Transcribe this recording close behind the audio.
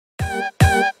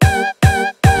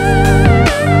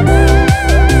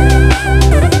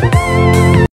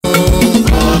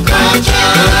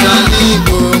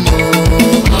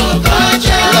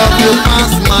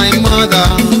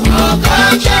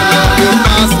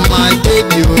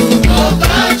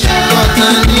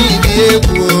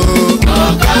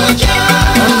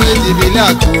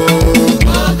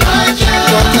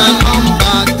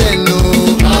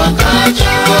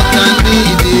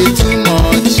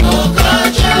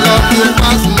Love you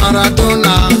past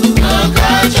Maradona.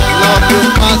 OKOCHA. Love you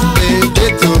past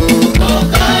Benedetto.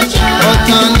 OKOCHA.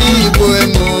 Otani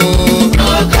Iguemo.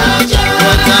 OKOCHA.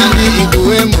 Otani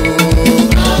Iguemo.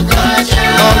 OKOCHA.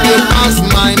 Love you past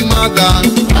my mother.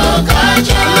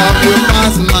 OKOCHA. Love you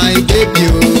past my baby.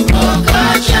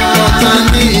 OKOCHA.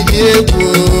 Otani Idiego.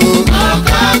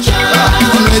 OKOCHA.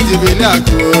 Only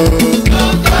Bilako.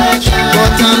 OKOCHA.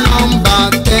 Got a number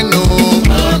 10.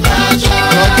 OKOCHA.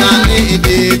 Otani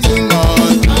Ide too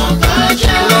much.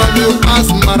 OKOCHA. Love you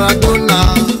past Maradona.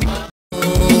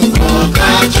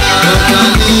 OKOCHA.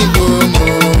 Otani Iguemo.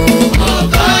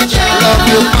 OKOCHA. Love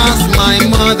you past my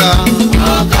mother.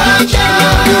 OKOCHA.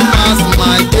 Love you past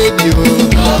my baby.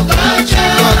 OKOCHA.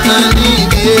 Otani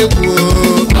Idiego.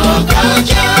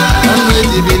 OKOCHA. Only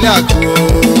Bilako.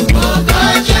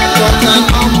 OKOCHA. Got a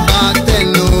number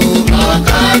 10.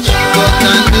 OKOCHA.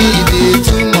 Otani Ide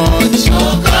too much.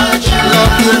 OKOCHA.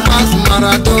 Love you past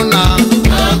Maradona.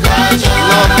 OKOCHA.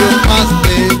 Love you past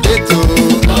Benedetto.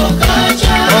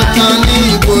 OKOCHA. Otani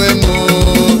Iguemo.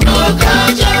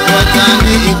 OKOCHA.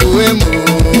 Otani Iguemo.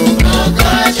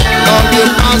 OKOCHA. Love you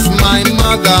past my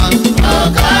mother.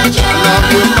 OKOCHA. Love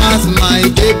you past my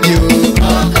baby.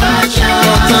 OKOCHA.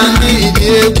 Otani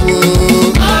Idiego.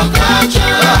 OKOCHA.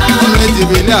 Only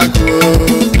Bilako.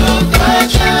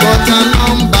 OKOCHA. Got a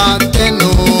number 10.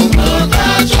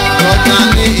 OKOCHA.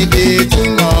 Otani Ide too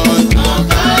much.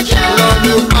 OKOCHA. Love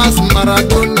you past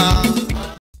Maradona.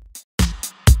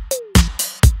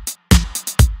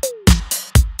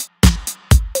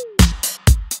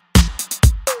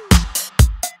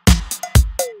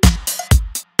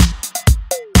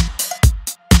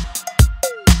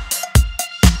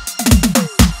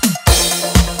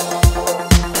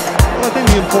 Well, I think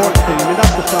the important thing, I mean,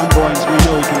 that's the flamboyance we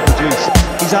know he can produce.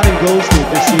 He's adding goals to it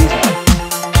this season.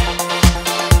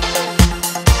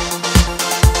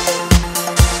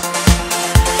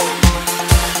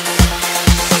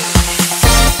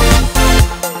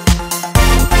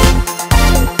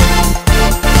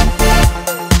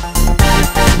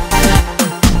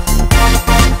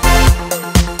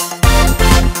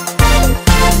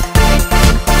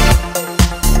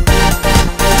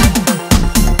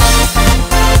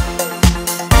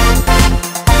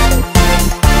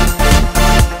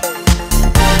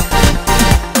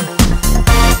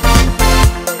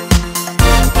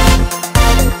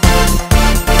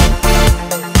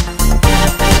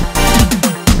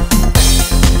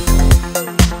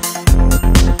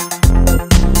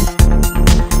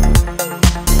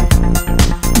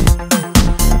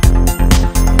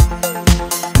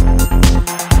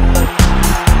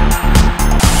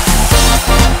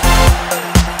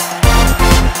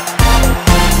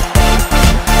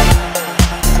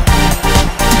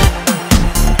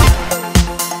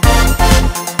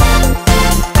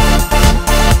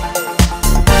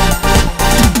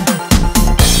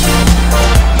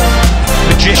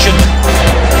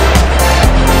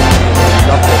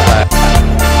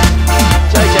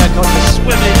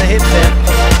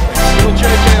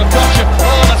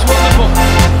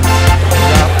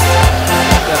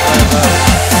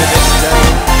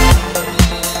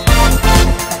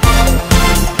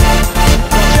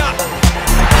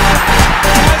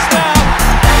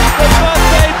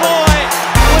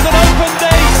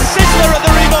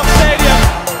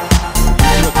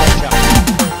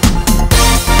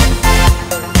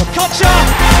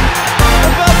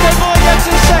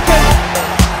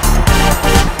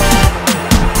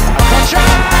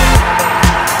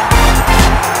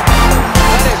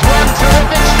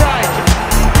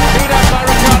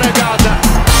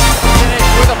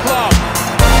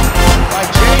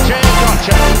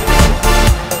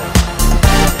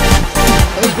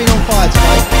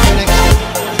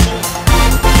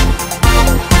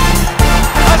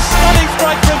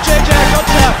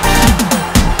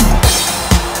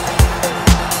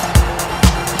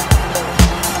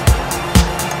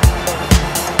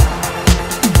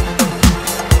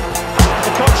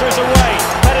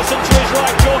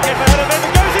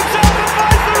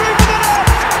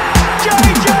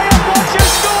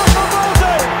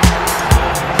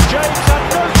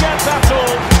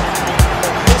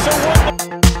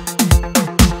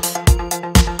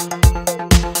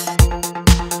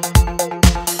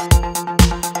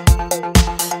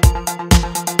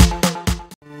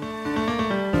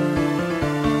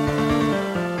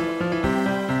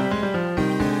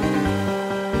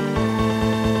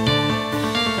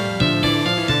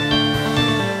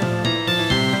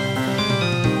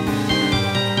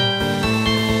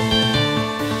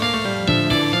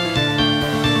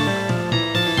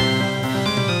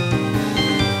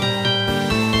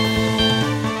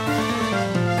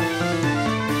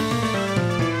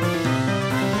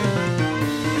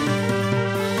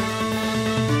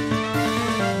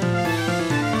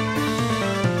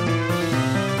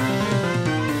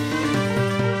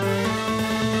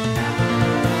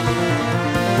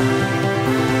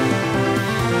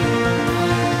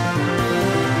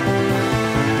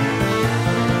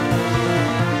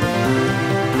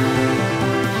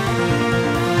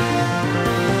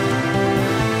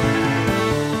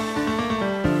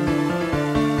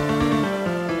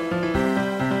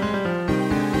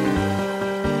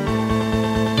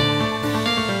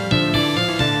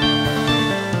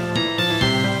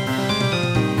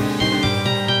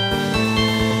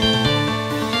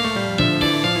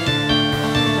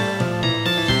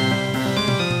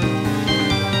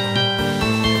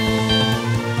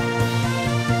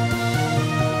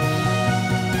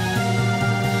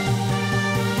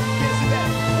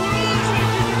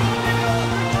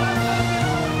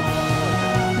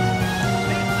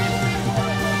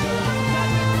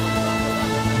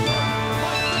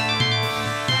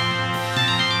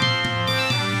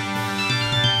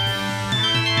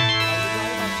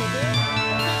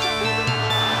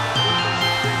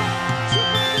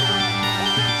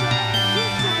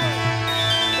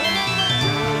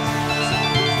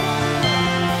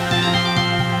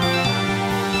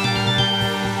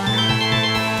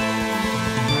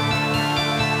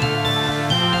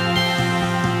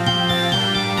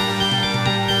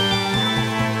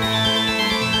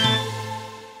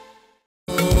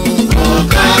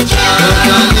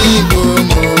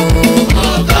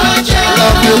 Okocha.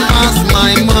 Love you pass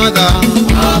my mother.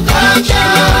 Okocha.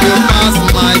 Love you pass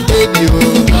my baby.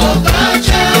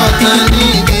 Okocha. But I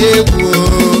need you.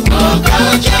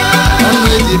 Okocha.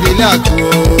 Always be like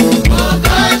you.